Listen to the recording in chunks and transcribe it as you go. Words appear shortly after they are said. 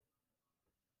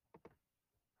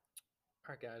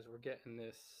All right, guys, we're getting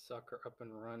this sucker up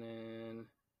and running.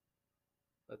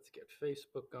 Let's get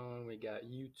Facebook going. We got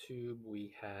YouTube.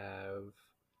 We have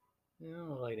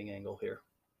a lighting angle here.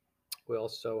 We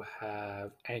also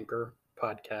have Anchor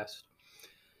podcast.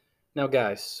 Now,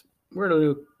 guys, we're at a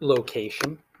new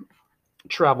location,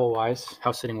 travel-wise,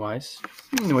 house-sitting-wise,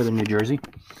 northern New Jersey.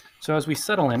 So as we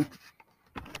settle in,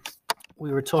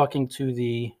 we were talking to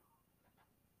the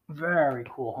very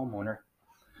cool homeowner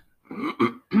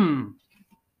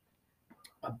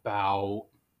about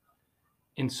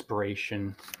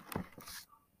inspiration,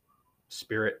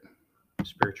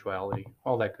 spirituality,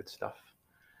 all that good stuff.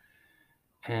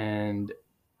 And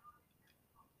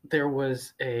there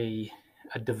was a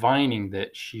divining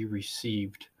that she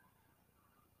received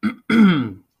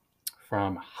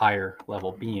from higher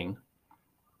level being.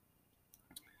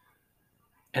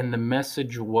 And the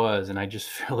message was, and I just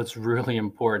feel it's really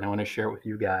important, I want to share it with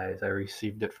you guys. I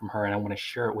received it from her and I want to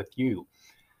share it with you.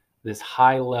 This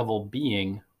high level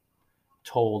being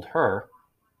told her,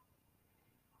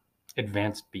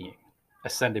 advanced being,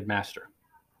 ascended master,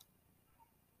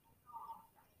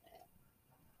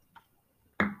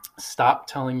 stop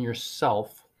telling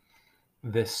yourself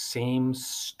the same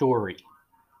story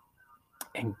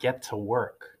and get to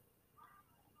work.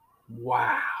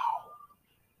 Wow.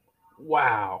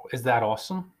 Is that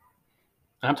awesome?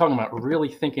 And I'm talking about really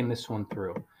thinking this one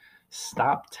through.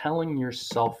 Stop telling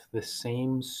yourself the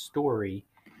same story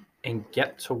and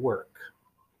get to work.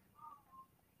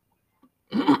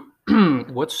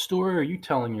 What story are you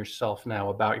telling yourself now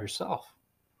about yourself,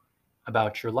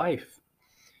 about your life?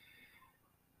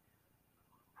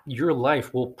 Your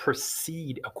life will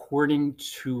proceed according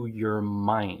to your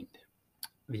mind.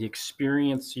 The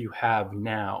experience you have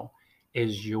now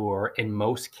is your, in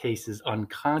most cases,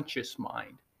 unconscious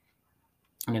mind.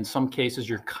 And in some cases,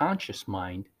 your conscious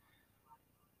mind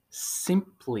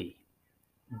simply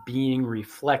being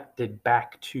reflected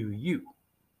back to you.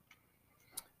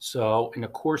 So in A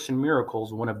Course in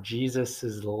Miracles, one of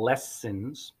Jesus's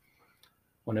lessons,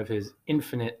 one of his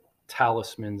infinite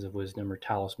talismans of wisdom or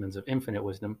talismans of infinite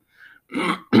wisdom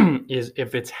is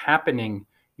if it's happening,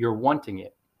 you're wanting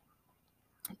it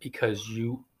because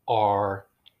you are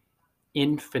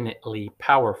infinitely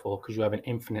powerful, because you have an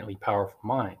infinitely powerful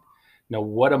mind. Now,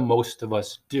 what do most of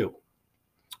us do?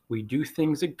 We do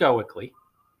things egoically.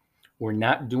 We're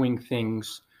not doing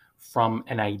things from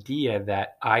an idea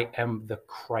that I am the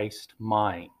Christ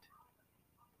mind,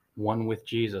 one with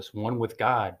Jesus, one with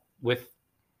God, with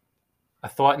a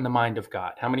thought in the mind of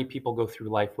God. How many people go through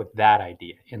life with that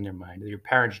idea in their mind? Your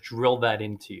parents drill that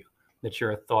into you, that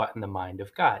you're a thought in the mind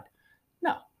of God.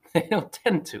 No, they don't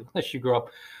tend to, unless you grow up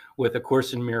with A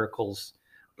Course in Miracles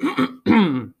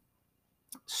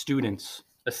students,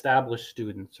 established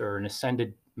students, or an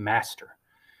ascended master.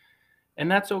 And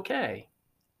that's okay.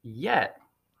 Yet,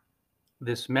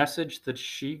 this message that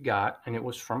she got, and it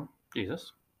was from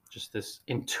Jesus, just this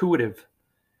intuitive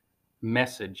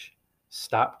message,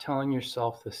 stop telling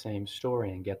yourself the same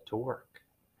story and get to work.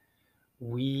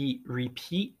 We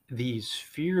repeat these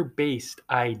fear-based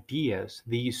ideas,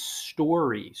 these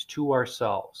stories to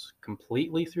ourselves,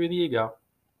 completely through the ego,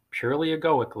 purely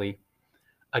egoically.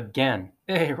 Again,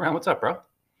 hey, Ron, what's up, bro?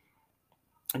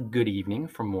 Good evening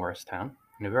from Morristown,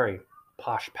 in a very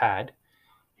posh pad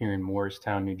here in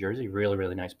Morristown, New Jersey. Really,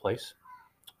 really nice place.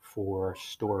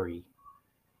 Four-story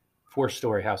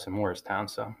house in Morristown.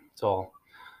 So it's all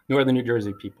northern New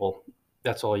Jersey people.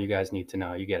 That's all you guys need to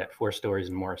know. You get it. 4 stories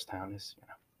in Morristown is,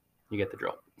 you get the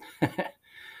drill.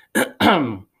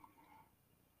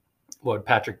 What would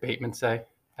Patrick Bateman say?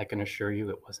 I can assure you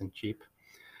it wasn't cheap.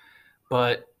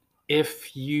 But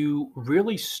if you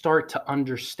really start to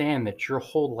understand that your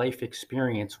whole life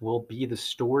experience will be the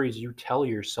stories you tell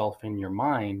yourself in your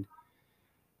mind,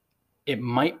 it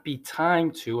might be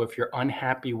time to, if you're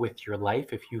unhappy with your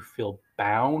life, if you feel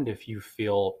bound, if you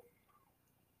feel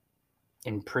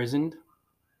imprisoned,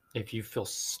 if you feel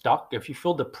stuck, if you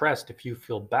feel depressed, if you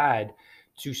feel bad,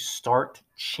 to start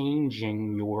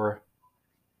changing your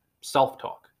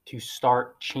self-talk, to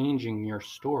start changing your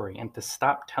story, and to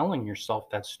stop telling yourself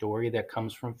that story that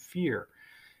comes from fear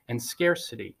and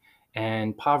scarcity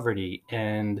and poverty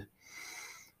and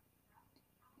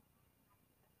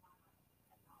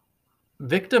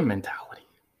victim mentality.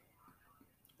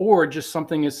 Or just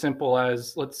something as simple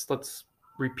as let's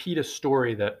repeat a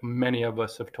story that many of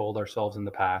us have told ourselves in the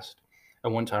past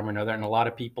at one time or another, and a lot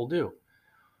of people do.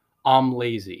 I'm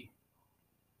lazy.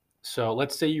 So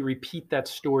let's say you repeat that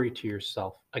story to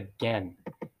yourself again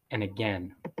and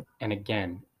again and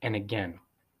again and again.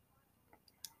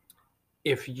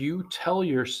 If you tell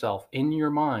yourself in your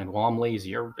mind, well, I'm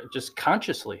lazy, or just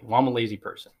consciously, well, I'm a lazy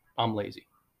person, I'm lazy.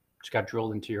 Just got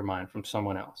drilled into your mind from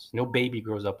someone else. No baby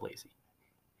grows up lazy.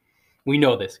 We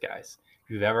know this, guys. If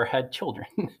you've ever had children,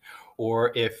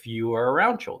 or if you are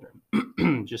around children,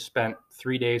 just spent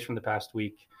 3 days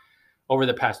over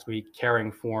the past week,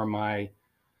 caring for my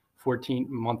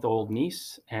 14-month-old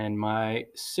niece and my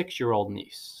 6-year-old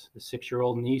niece. The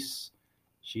 6-year-old niece,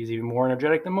 she's even more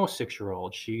energetic than most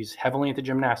 6-year-olds. She's heavily into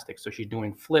gymnastics, so she's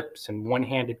doing flips and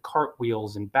one-handed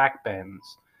cartwheels and back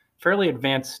bends. Fairly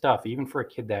advanced stuff, even for a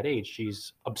kid that age.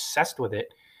 She's obsessed with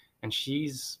it, and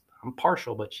I'm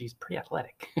partial, but she's pretty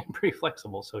athletic and pretty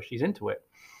flexible, so she's into it.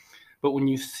 But when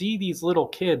you see these little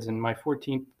kids, and my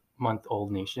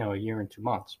 14-month-old niece, a year and 2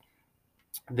 months,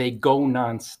 they go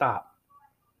nonstop.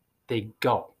 They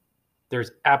go.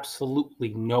 There's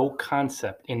absolutely no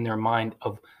concept in their mind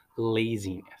of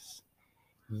laziness.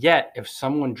 Yet, if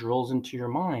someone drills into your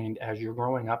mind as you're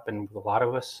growing up, and with a lot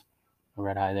of us, a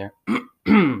red eye there,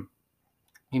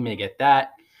 you may get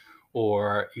that,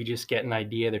 or you just get an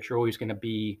idea that you're always going to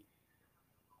be,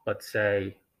 let's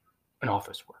say, an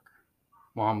office worker.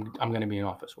 Well, I'm going to be an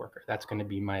office worker. That's going to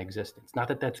be my existence. Not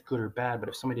that that's good or bad, but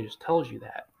if somebody just tells you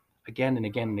that again and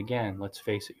again and again, let's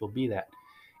face it, you'll be that.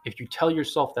 If you tell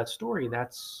yourself that story,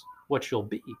 that's what you'll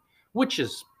be, which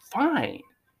is fine.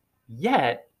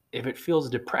 Yet, if it feels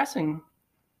depressing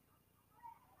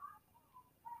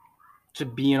to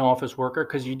be an office worker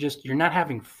because you're not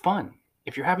having fun.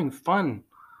 If you're having fun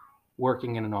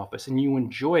working in an office and you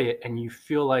enjoy it and you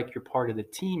feel like you're part of the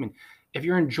team, and if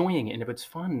you're enjoying it and if it's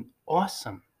fun,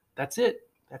 awesome. That's it.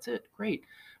 Great.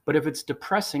 But if it's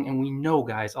depressing, and we know,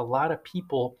 guys, a lot of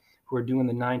people who are doing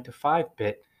the 9-to-5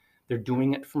 bit, they're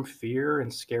doing it from fear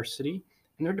and scarcity,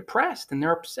 and they're depressed and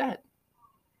they're upset.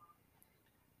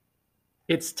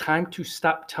 It's time to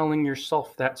stop telling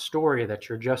yourself that story that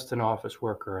you're just an office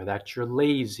worker, or that you're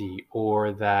lazy,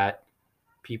 or that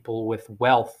people with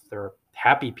wealth or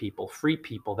happy people, free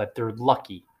people, that they're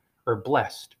lucky or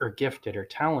blessed or gifted or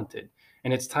talented.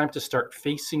 And it's time to start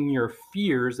facing your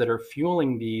fears that are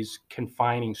fueling these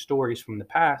confining stories from the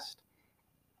past.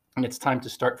 And it's time to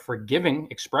start forgiving,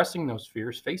 expressing those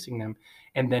fears, facing them,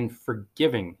 and then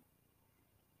forgiving,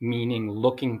 meaning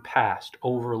looking past,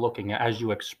 overlooking as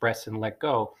you express and let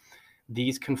go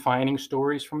these confining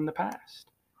stories from the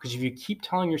past. Because if you keep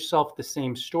telling yourself the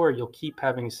same story, you'll keep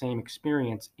having the same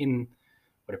experience in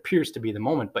what appears to be the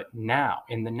moment, but now,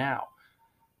 in the now.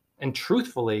 And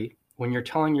truthfully, when you're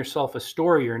telling yourself a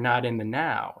story, you're not in the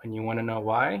now. And you want to know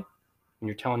why? When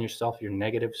you're telling yourself your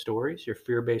negative stories, your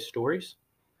fear-based stories,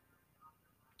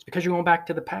 it's because you're going back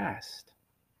to the past.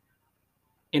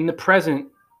 In the present,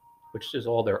 which is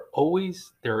all there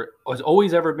has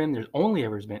always ever been, there's only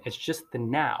ever been, it's just the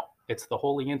now. It's the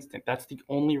holy instant. That's the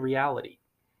only reality.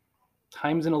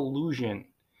 Time's an illusion.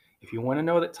 If you want to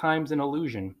know that time's an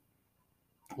illusion,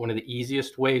 one of the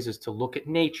easiest ways is to look at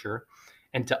nature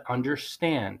and to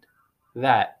understand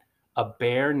that a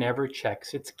bear never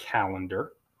checks its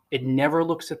calendar. It never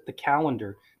looks at the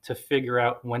calendar to figure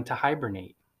out when to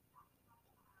hibernate.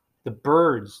 The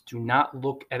birds do not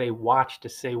look at a watch to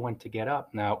say when to get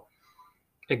up. Now,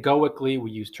 egoically,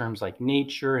 we use terms like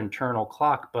nature, internal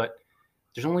clock, but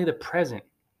there's only the present.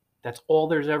 That's all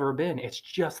there's ever been. It's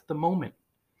just the moment.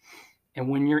 And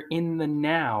when you're in the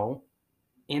now,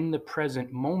 in the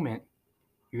present moment,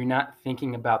 you're not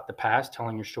thinking about the past,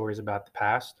 telling your stories about the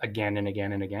past again and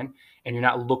again and again, and you're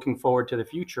not looking forward to the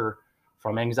future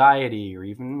from anxiety or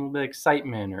even a little bit of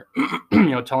excitement,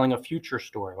 or telling a future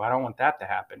story. Well, I don't want that to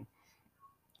happen.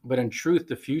 But in truth,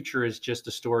 the future is just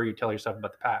a story you tell yourself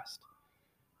about the past.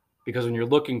 Because when you're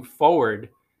looking forward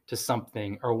to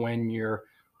something, or when you're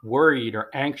worried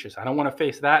or anxious, I don't want to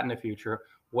face that in the future.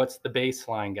 What's the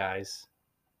baseline, guys?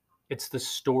 It's the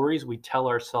stories we tell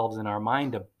ourselves in our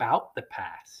mind about the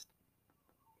past.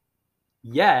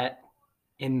 Yet,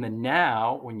 in the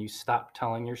now, when you stop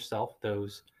telling yourself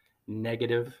those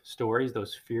negative stories,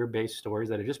 those fear-based stories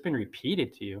that have just been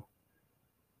repeated to you.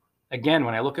 Again,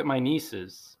 when I look at my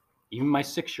nieces, even my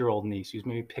 6-year-old niece, who's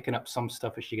maybe picking up some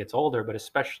stuff as she gets older, but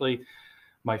especially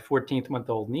my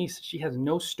 14-month-old niece, she has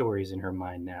no stories in her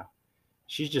mind now.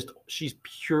 She's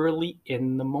purely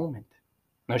in the moment.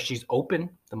 Now she's open,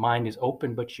 the mind is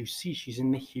open, but you see she's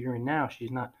in the here and now.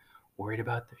 She's not worried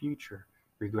about the future,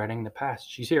 regretting the past.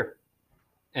 She's here.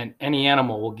 And any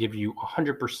animal will give you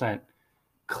 100%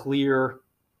 clear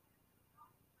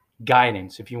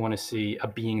guidance if you want to see a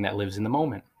being that lives in the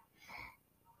moment.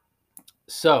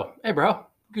 So, hey bro,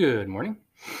 good morning.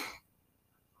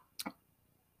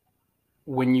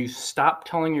 When you stop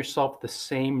telling yourself the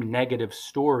same negative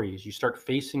stories, you start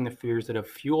facing the fears that have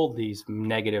fueled these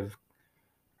negative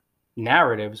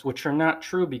narratives, which are not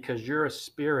true, because you're a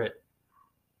spirit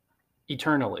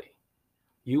eternally.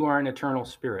 You are an eternal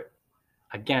spirit.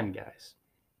 Again, guys,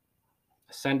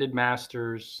 ascended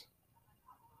masters,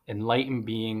 enlightened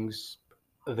beings.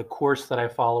 The course that I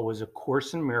follow is A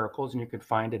Course in Miracles, and you can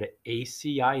find it at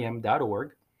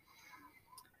acim.org.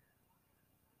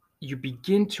 You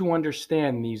begin to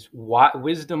understand these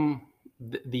wisdom,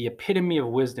 the epitome of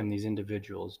wisdom, these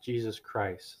individuals, Jesus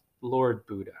Christ, Lord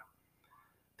Buddha,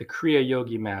 the Kriya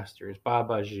Yogi Masters,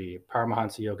 Babaji,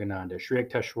 Paramahansa Yogananda, Sri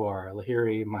Yukteswar,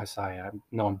 Lahiri Mahasaya. I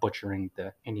know I'm butchering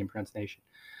the Indian pronunciation.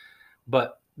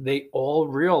 But they all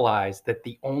realize that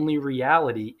the only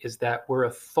reality is that we're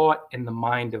a thought in the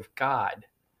mind of God.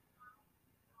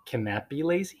 Can that be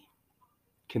lazy?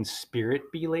 Can spirit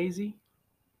be lazy?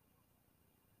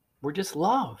 We're just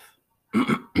love.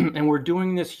 And we're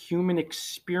doing this human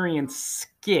experience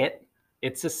skit.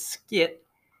 It's a skit.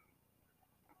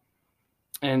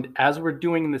 And as we're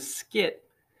doing the skit,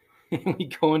 we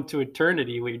go into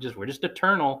eternity. We're just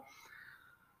eternal.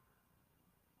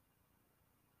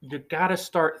 You gotta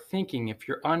start thinking, if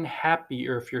you're unhappy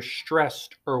or if you're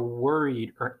stressed or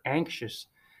worried or anxious,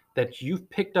 that you've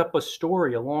picked up a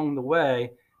story along the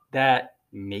way that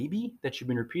maybe that you've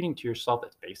been repeating to yourself,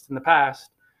 that's based in the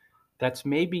past, that's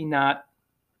maybe not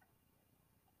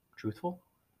truthful.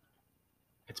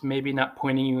 It's maybe not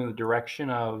pointing you in the direction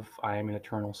of I am an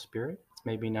eternal spirit. It's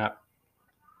maybe not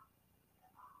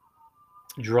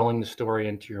drilling the story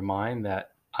into your mind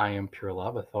that I am pure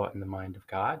love, a thought in the mind of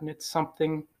God. And it's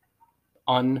something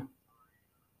unhappy,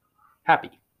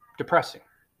 depressing,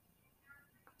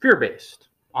 fear-based.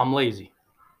 I'm lazy.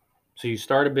 So you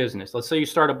start a business. Let's say you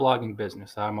start a blogging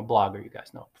business. I'm a blogger, you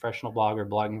guys know, professional blogger,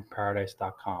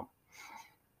 bloggingparadise.com.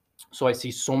 So I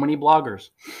see so many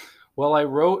bloggers. Well, I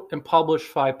wrote and published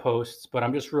 5 posts, but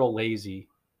I'm just real lazy.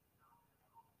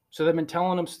 So they've been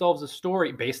telling themselves a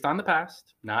story based on the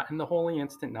past, not in the holy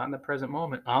instant, not in the present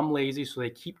moment. I'm lazy, so they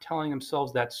keep telling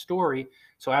themselves that story.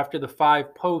 So after the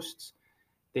 5 posts,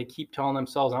 they keep telling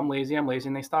themselves, I'm lazy,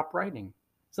 and they stop writing.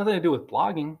 It's nothing to do with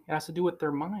blogging. It has to do with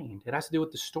their mind. It has to do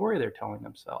with the story they're telling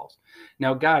themselves.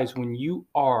 Now, guys, when you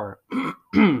are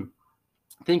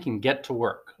thinking get to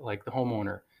work, like the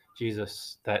homeowner,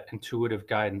 Jesus, that intuitive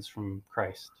guidance from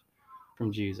Christ,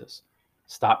 from Jesus,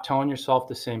 stop telling yourself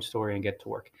the same story and get to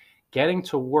work. Getting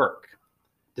to work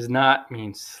does not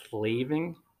mean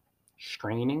slaving,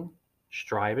 straining,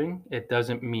 striving. It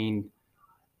doesn't mean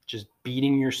just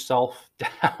beating yourself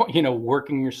down,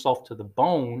 working yourself to the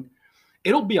bone.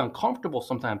 It'll be uncomfortable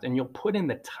sometimes, and you'll put in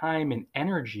the time and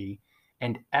energy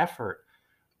and effort.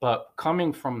 But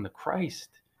coming from the Christ,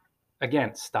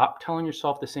 again, stop telling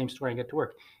yourself the same story and get to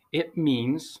work. It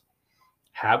means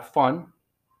have fun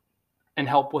and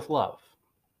help with love.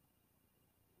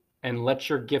 And let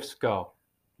your gifts go.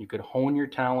 You could hone your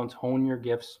talents, hone your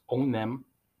gifts, own them,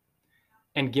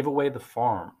 and give away the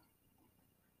farm.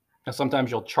 Now, sometimes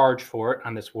you'll charge for it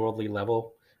on this worldly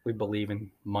level. We believe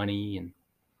in money and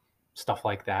stuff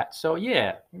like that. So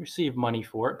yeah, you receive money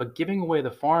for it, but giving away the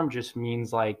farm just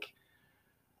means, like,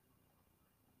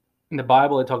 in the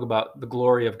Bible, they talk about the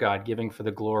glory of God, giving for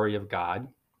the glory of God.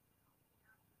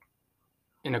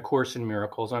 In A Course in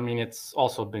Miracles, it's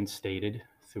also been stated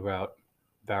throughout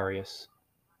various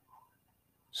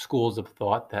schools of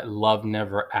thought that love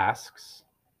never asks,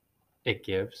 it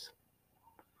gives.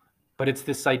 But it's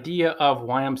this idea of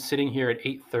why I'm sitting here at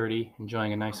 8:30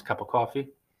 enjoying a nice cup of coffee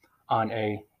on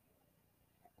a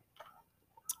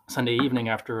Sunday evening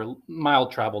after a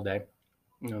mild travel day,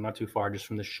 not too far, just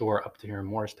from the shore up to here in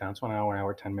Morristown. It's 1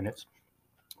 hour, 10 minutes.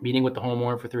 Meeting with the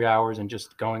homeowner for 3 hours and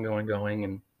just going,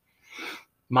 and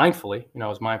mindfully,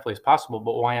 as mindfully as possible.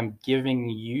 But why I'm giving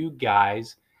you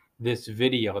guys this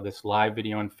video, this live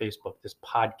video on Facebook, this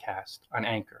podcast on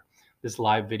Anchor, this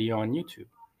live video on YouTube.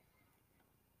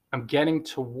 I'm getting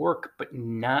to work, but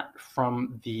not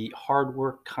from the hard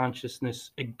work,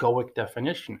 consciousness, egoic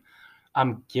definition.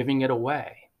 I'm giving it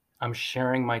away. I'm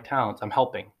sharing my talents. I'm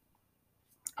helping.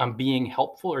 I'm being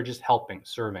helpful or just helping,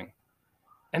 serving.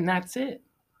 And that's it.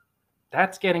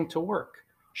 That's getting to work.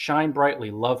 Shine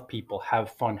brightly, love people,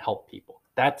 have fun, help people.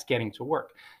 That's getting to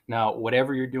work. Now,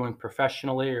 whatever you're doing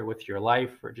professionally or with your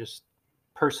life or just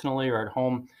personally or at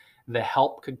home, the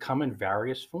help could come in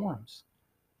various forms.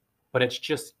 But it's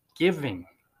just giving.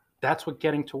 That's what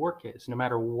getting to work is, no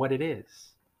matter what it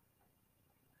is.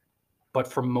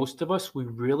 But for most of us, we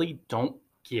really don't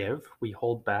give. We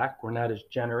hold back. We're not as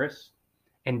generous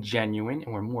and genuine,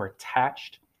 and we're more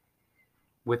attached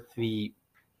with the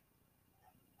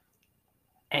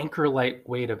anchor-like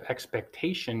weight of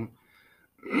expectation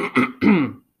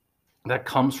that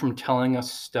comes from telling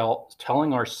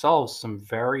ourselves some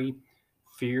very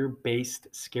fear-based,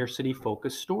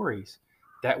 scarcity-focused stories.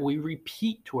 that we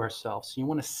repeat to ourselves. You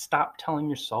want to stop telling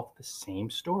yourself the same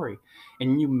story.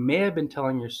 And you may have been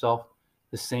telling yourself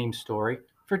the same story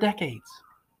for decades.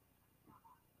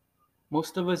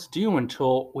 Most of us do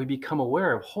until we become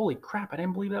aware of, holy crap, I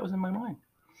didn't believe that was in my mind.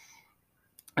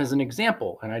 As an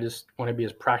example, and I just want to be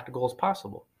as practical as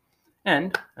possible.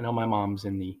 And I know my mom's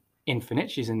in the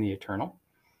infinite, she's in the eternal.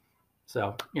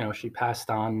 So, she passed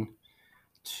on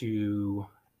to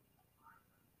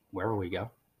wherever we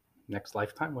go, next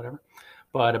lifetime, whatever.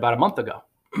 But about a month ago.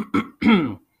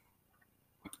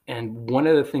 And one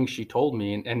of the things she told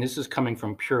me, and this is coming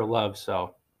from pure love,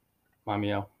 so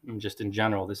Mamio, just in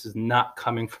general, this is not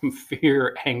coming from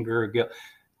fear, anger, guilt.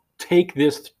 Take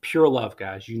this to pure love,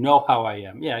 guys. You know how I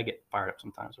am. Yeah, I get fired up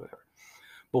sometimes, whatever.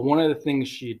 But one of the things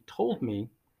she had told me,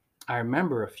 I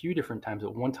remember a few different times.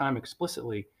 At one time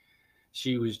explicitly,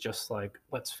 she was just like,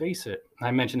 let's face it. I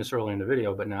mentioned this earlier in the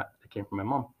video, but it came from my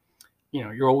mom.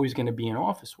 You're always going to be an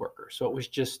office worker. So it was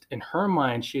just in her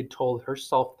mind, she had told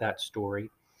herself that story.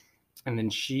 And then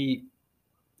she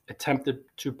attempted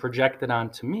to project it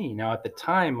onto me. Now, at the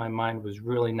time, my mind was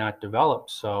really not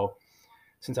developed. So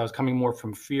since I was coming more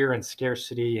from fear and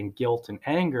scarcity and guilt and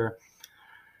anger,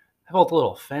 I felt a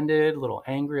little offended, a little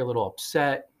angry, a little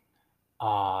upset.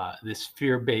 This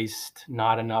fear-based,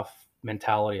 not enough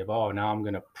mentality of, oh, now I'm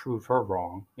going to prove her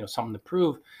wrong, something to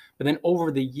prove. But then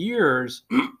over the years,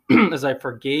 as I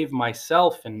forgave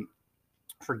myself and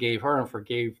forgave her and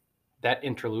forgave that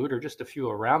interlude, or just a few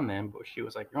around them, but she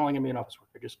was like, you're only going to be an office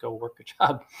worker, just go work a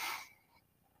job.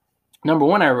 Number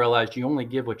one, I realized you only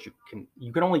give what you can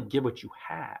only give what you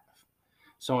have.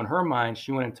 So in her mind,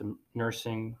 she went into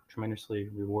nursing, tremendously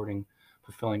rewarding,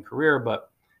 fulfilling career, but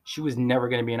she was never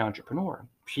going to be an entrepreneur.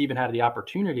 She even had the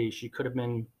opportunity. She could have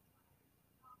been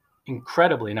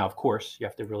incredibly, now, of course, you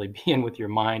have to really be in with your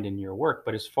mind and your work,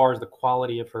 but as far as the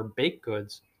quality of her baked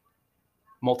goods,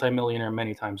 multimillionaire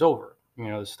many times over.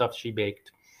 The stuff she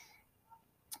baked,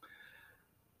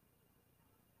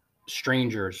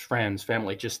 strangers, friends,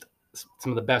 family, just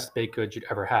some of the best baked goods you'd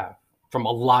ever have from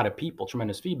a lot of people,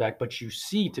 tremendous feedback. But you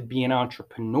see, to be an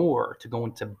entrepreneur, to go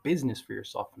into business for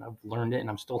yourself, and I've learned it and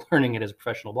I'm still learning it as a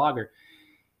professional blogger,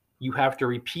 you have to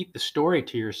repeat the story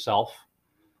to yourself.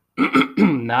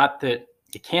 Not that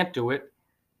you can't do it,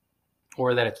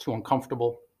 or that it's too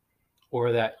uncomfortable,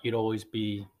 or that you'd always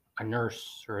be a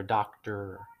nurse or a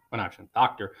doctor, well, not a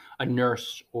doctor, a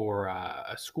nurse or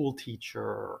a school teacher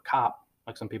or a cop.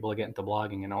 Like some people get into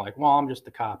blogging and are like, well, I'm just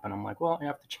a cop. And I'm like, well, you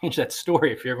have to change that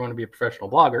story if you're ever going to be a professional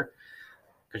blogger,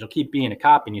 because you'll keep being a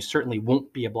cop and you certainly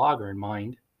won't be a blogger in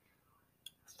mind,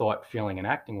 thought, feeling, and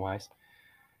acting wise.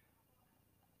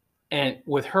 And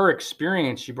with her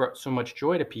experience, she brought so much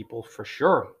joy to people, for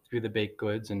sure, through the baked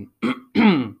goods and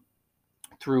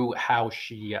through how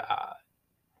she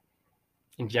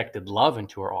injected love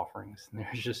into her offerings. And they're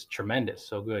just tremendous,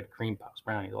 so good. Cream puffs,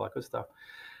 brownies, all that good stuff.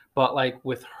 But like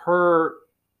with her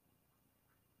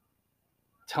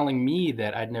telling me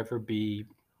that I'd never be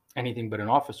anything but an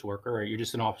office worker, or you're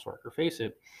just an office worker, face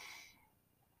it,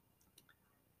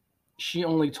 she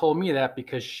only told me that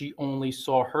because she only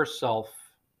saw herself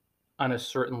on a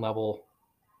certain level,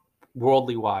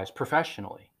 worldly wise,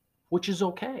 professionally, which is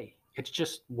okay. It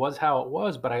just was how it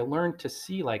was. But I learned to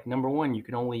see, like, number one, you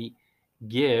can only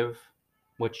give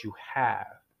what you have.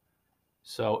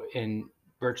 So in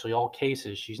virtually all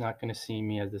cases, she's not going to see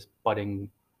me as this budding,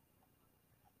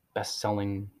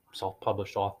 best-selling,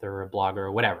 self-published author or blogger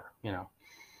or whatever,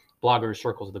 blogger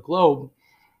circles of the globe.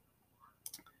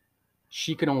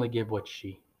 She could only give what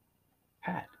she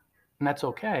had, and that's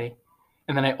okay.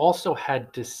 And then I also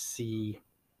had to see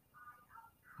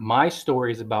my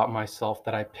stories about myself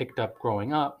that I picked up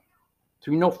growing up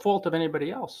through no fault of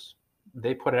anybody else.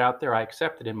 They put it out there, I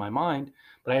accepted in my mind,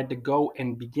 but I had to go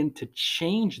and begin to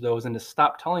change those and to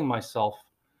stop telling myself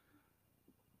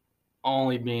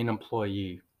only being an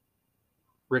employee.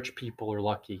 Rich people are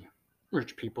lucky.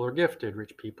 Rich people are gifted.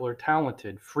 Rich people are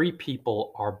talented. Free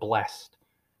people are blessed.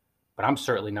 But I'm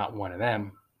certainly not one of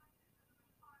them.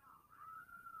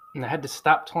 And I had to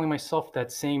stop telling myself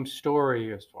that same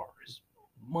story as far as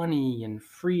money and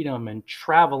freedom and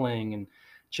traveling and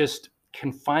just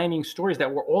confining stories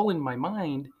that were all in my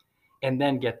mind, and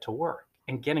then get to work.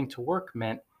 And getting to work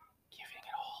meant giving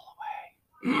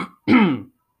it all away.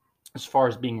 As far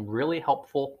as being really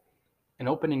helpful and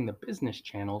opening the business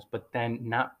channels, but then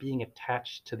not being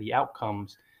attached to the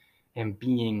outcomes and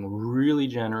being really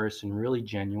generous and really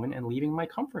genuine and leaving my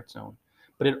comfort zone.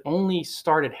 But it only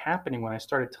started happening when I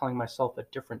started telling myself a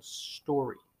different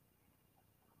story.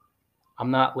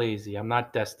 I'm not lazy. I'm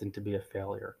not destined to be a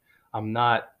failure. I'm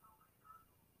not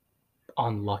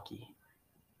unlucky.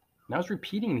 And I was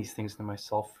repeating these things to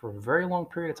myself for a very long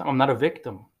period of time. I'm not a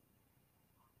victim.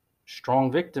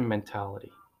 Strong victim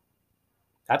mentality.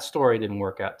 That story didn't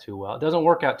work out too well. It doesn't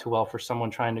work out too well for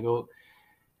someone trying to go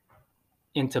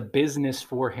into business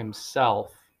for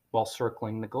himself while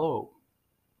circling the globe.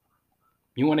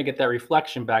 You want to get that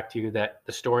reflection back to you, that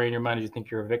the story in your mind is you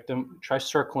think you're a victim. Try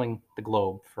circling the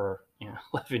globe for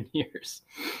 11 years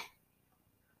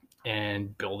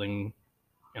and building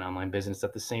an online business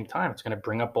at the same time. It's going to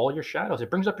bring up all your shadows. It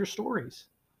brings up your stories.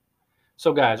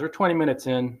 So guys, we're 20 minutes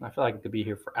in. I feel like I could be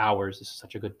here for hours. This is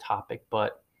such a good topic,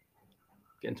 but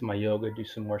get into my yoga, do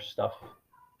some more stuff,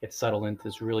 get settled into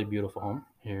this really beautiful home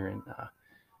here in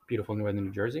beautiful northern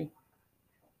New Jersey.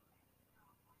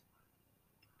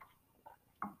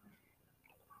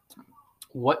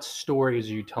 What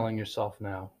stories are you telling yourself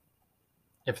now?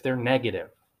 If they're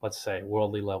negative, let's say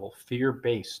worldly level,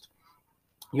 fear-based,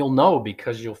 you'll know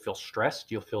because you'll feel stressed,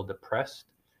 you'll feel depressed,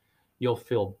 you'll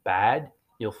feel bad,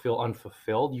 you'll feel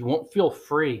unfulfilled. You won't feel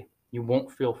free. You won't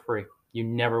feel free. You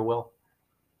never will.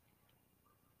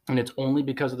 And it's only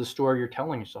because of the story you're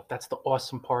telling yourself. That's the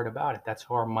awesome part about it. That's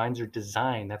how our minds are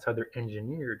designed. That's how they're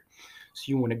engineered. So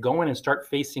you want to go in and start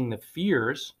facing the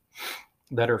fears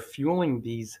that are fueling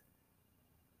these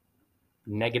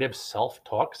negative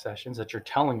self-talk sessions that you're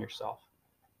telling yourself.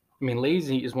 I mean,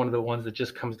 lazy is one of the ones that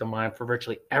just comes to mind for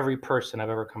virtually every person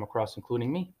I've ever come across,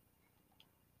 including me.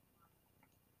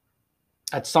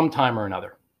 At some time or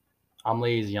another, I'm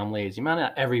lazy.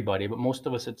 Not everybody, but most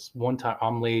of us, it's one time,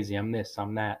 I'm lazy, I'm this,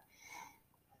 I'm that.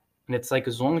 And it's like,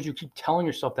 as long as you keep telling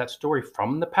yourself that story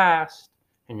from the past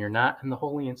and you're not in the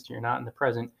holy instant, you're not in the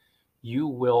present, you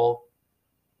will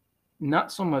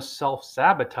not so much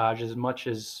self-sabotage as much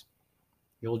as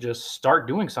you'll just start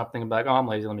doing something and be like, oh, I'm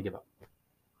lazy, let me give up.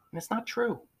 And it's not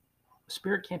true. The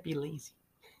spirit can't be lazy.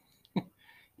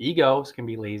 Egos can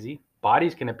be lazy.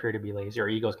 Bodies can appear to be lazy, or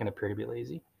egos can appear to be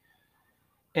lazy.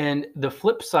 And the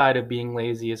flip side of being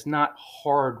lazy is not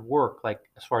hard work, like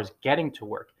as far as getting to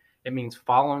work. It means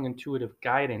following intuitive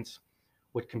guidance,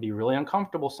 which can be really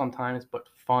uncomfortable sometimes, but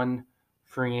fun,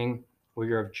 freeing, where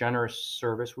you're of generous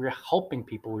service, where you're helping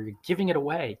people, where you're giving it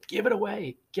away. Give it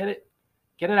away. Get it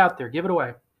out there. Give it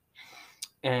away.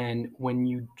 And when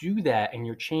you do that and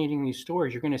you're changing these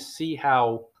stories, you're going to see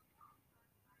how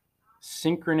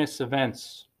synchronous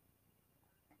events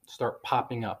start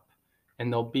popping up,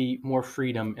 and there'll be more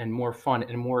freedom and more fun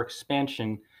and more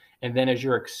expansion. And then as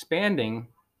you're expanding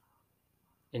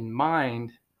in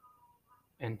mind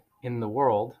and in the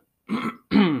world,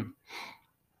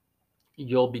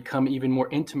 you'll become even more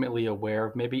intimately aware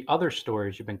of maybe other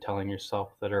stories you've been telling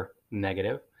yourself that are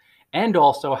negative, and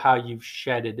also how you've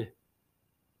shedded,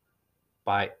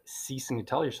 by ceasing to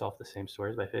tell yourself the same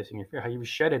stories, by facing your fear, how you've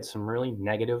shedded some really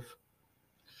negative,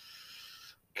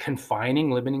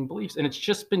 confining, limiting beliefs. And it's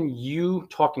just been you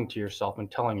talking to yourself and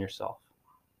telling yourself,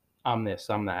 I'm this,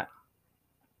 I'm that.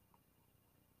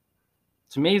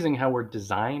 It's amazing how we're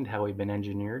designed, how we've been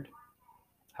engineered,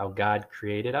 how God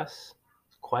created us.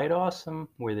 It's quite awesome.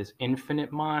 We're this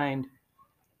infinite mind.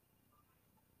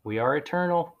 We are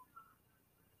eternal.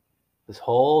 This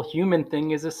whole human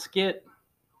thing is a skit.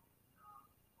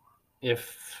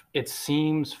 If it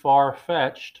seems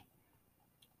far-fetched,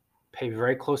 pay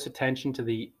very close attention to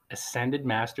the ascended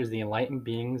masters, the enlightened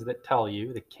beings that tell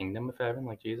you the kingdom of heaven,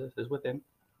 like Jesus, is within,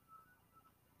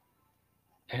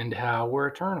 and how we're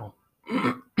eternal.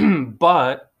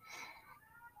 But,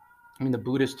 I mean, the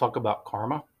Buddhists talk about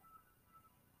karma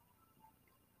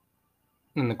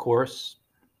in the Course.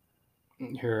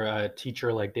 You're a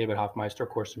teacher like David Hoffmeister,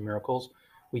 Course in Miracles.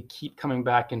 We keep coming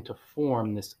back into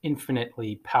form, this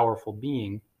infinitely powerful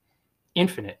being,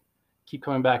 infinite, keep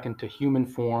coming back into human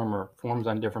form or forms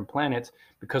on different planets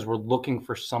because we're looking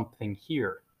for something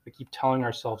here. We keep telling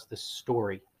ourselves this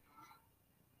story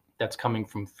that's coming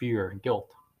from fear and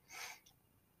guilt.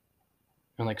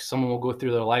 And like, someone will go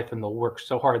through their life and they'll work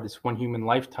so hard this one human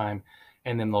lifetime,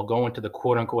 and then they'll go into the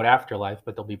quote unquote afterlife,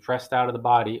 but they'll be pressed out of the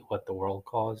body, what the world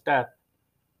calls death.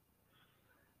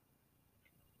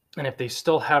 And if they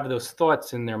still have those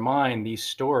thoughts in their mind, these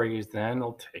stories, then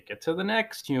they'll take it to the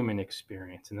next human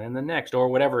experience, and then the next, or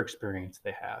whatever experience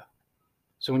they have.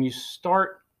 So when you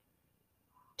start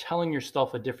telling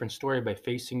yourself a different story by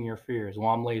facing your fears, well,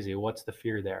 I'm lazy. What's the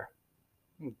fear there?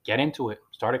 Get into it.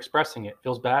 Start expressing it.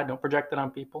 Feels bad? Don't project it on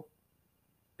people.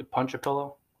 You punch a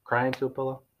pillow, cry into a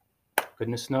pillow.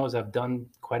 Goodness knows I've done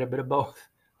quite a bit of both.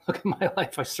 Look at my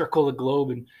life. I circle the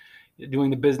globe and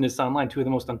doing the business online, two of the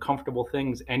most uncomfortable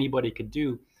things anybody could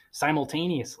do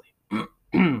simultaneously.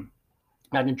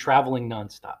 Imagine traveling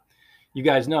nonstop. You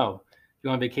guys know, if you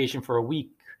go on vacation for a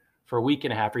week, for a week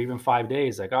and a half or even 5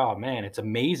 days, like, oh man, it's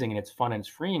amazing and it's fun and it's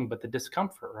freeing, but the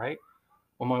discomfort, right?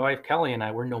 Well, my wife Kelly and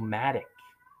I, we're nomadic.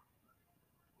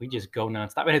 We just go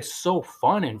nonstop. And it's so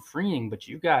fun and freeing, but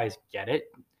you guys get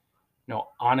it.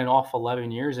 On and off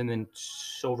 11 years, and then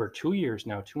over 2 years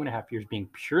now, 2.5 years being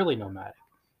purely nomadic.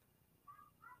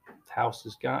 The house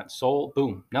is gone, sold,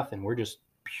 boom, nothing. We're just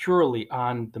purely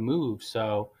on the move.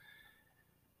 So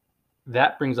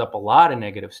that brings up a lot of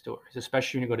negative stories,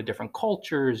 especially when you go to different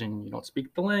cultures and you don't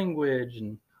speak the language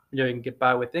and you can get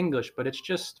by with English. But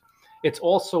it's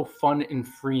also fun and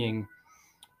freeing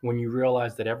when you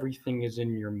realize that everything is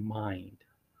in your mind.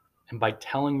 And by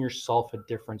telling yourself a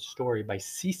different story, by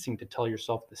ceasing to tell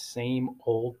yourself the same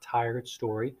old tired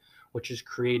story, which is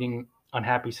creating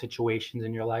unhappy situations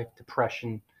in your life,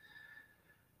 depression,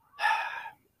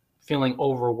 feeling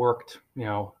overworked,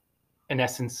 in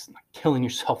essence, killing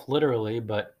yourself literally,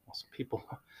 but some people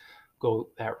go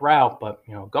that route, but,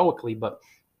 egoically, but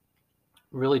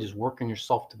really just working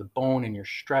yourself to the bone and you're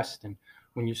stressed. And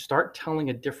when you start telling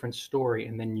a different story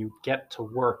and then you get to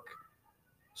work,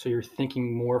 so you're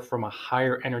thinking more from a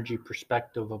higher energy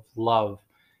perspective of love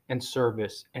and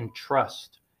service and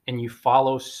trust, and you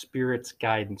follow Spirit's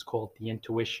guidance, call it the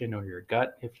intuition or your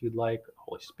gut if you'd like,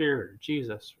 Holy Spirit or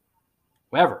Jesus,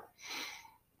 whoever.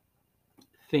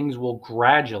 Things will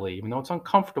gradually, even though it's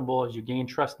uncomfortable as you gain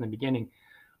trust in the beginning,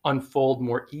 unfold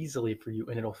more easily for you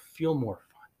and it'll feel more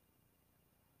fun.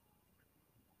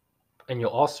 And you'll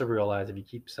also realize if you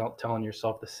keep telling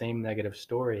yourself the same negative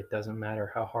story, it doesn't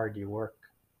matter how hard you work.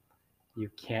 You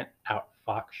can't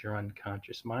outfox your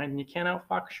unconscious mind, and you can't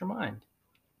outfox your mind.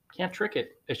 You can't trick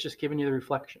it. It's just giving you the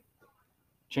reflection.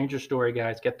 Change your story,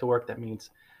 guys. Get to work. That means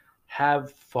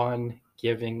have fun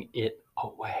giving it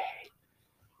away.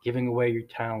 Giving away your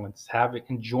talents,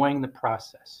 enjoying the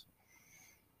process.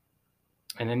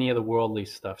 And any of the worldly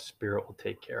stuff, Spirit will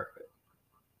take care of it.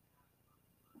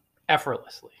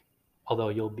 Effortlessly, although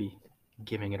you'll be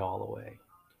giving it all away.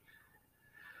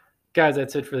 Guys,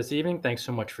 that's it for this evening. Thanks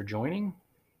so much for joining.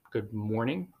 Good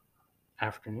morning,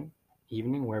 afternoon,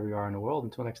 evening, wherever you are in the world.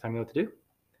 Until next time, you know what to do.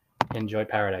 Enjoy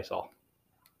paradise all.